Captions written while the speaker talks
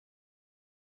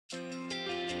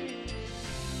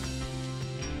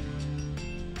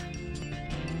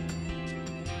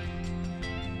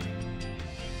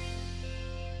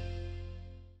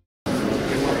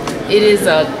It is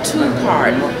a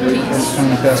two-part piece.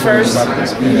 First,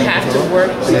 you have to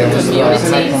work with the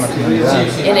community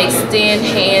and extend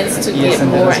hands to get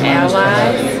more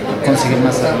allies.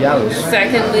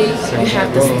 Secondly, you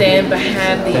have to stand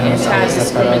behind the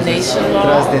anti-discrimination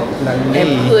law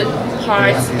and put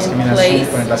parts in place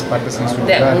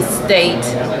that will state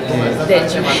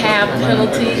that you have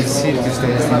penalties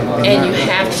and you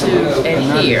have to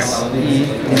adhere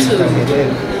to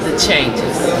the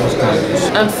changes.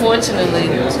 Unfortunately,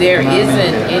 there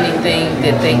isn't anything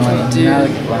that they can do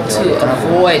to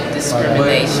avoid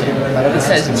discrimination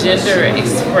because gender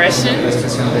expression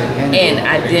and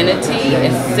identity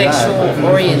and sexual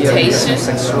orientation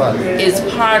is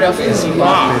part of who you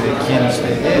are.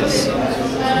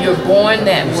 You're born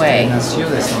that way.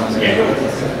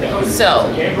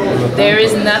 So, there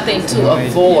is nothing to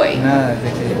avoid.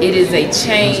 It is a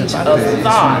change of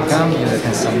thought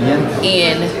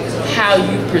in how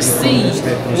you perceive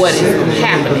what is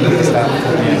happening.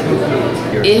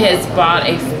 It has brought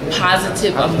a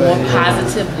more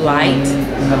positive light to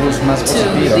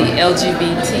the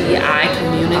LGBTI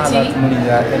community,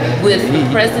 with the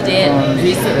president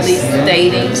recently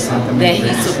stating that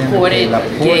he supported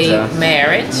gay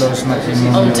marriage,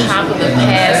 on top of the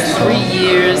past 3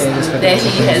 years that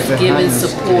he has given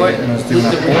support with the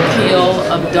repeal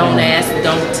of Don't Ask,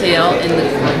 Don't Tell in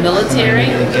the military.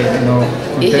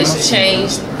 It has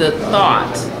changed the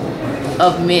thought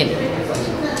of many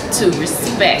to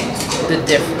respect the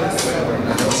difference.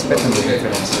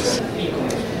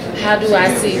 How do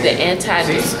I see the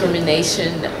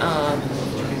anti-discrimination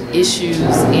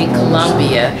issues in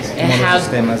Colombia, and how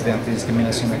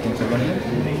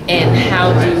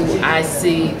do I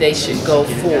see they should go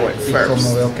forward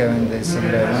first?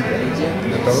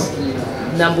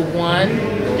 Number one,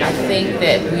 I think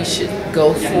that we should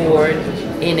go forward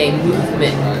in a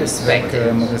movement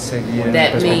perspective.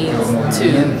 That means to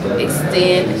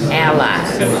extend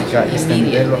allies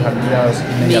immediately,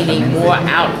 meaning more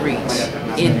outreach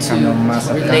into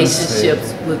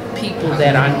relationships with people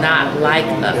that are not like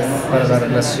us.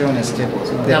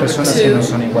 Number two,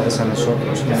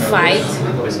 fight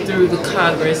through the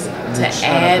Congress to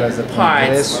add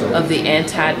parts of the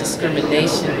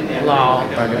anti-discrimination law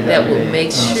that will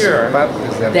make sure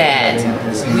that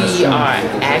we are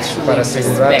actually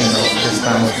respected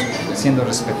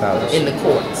in the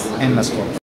courts.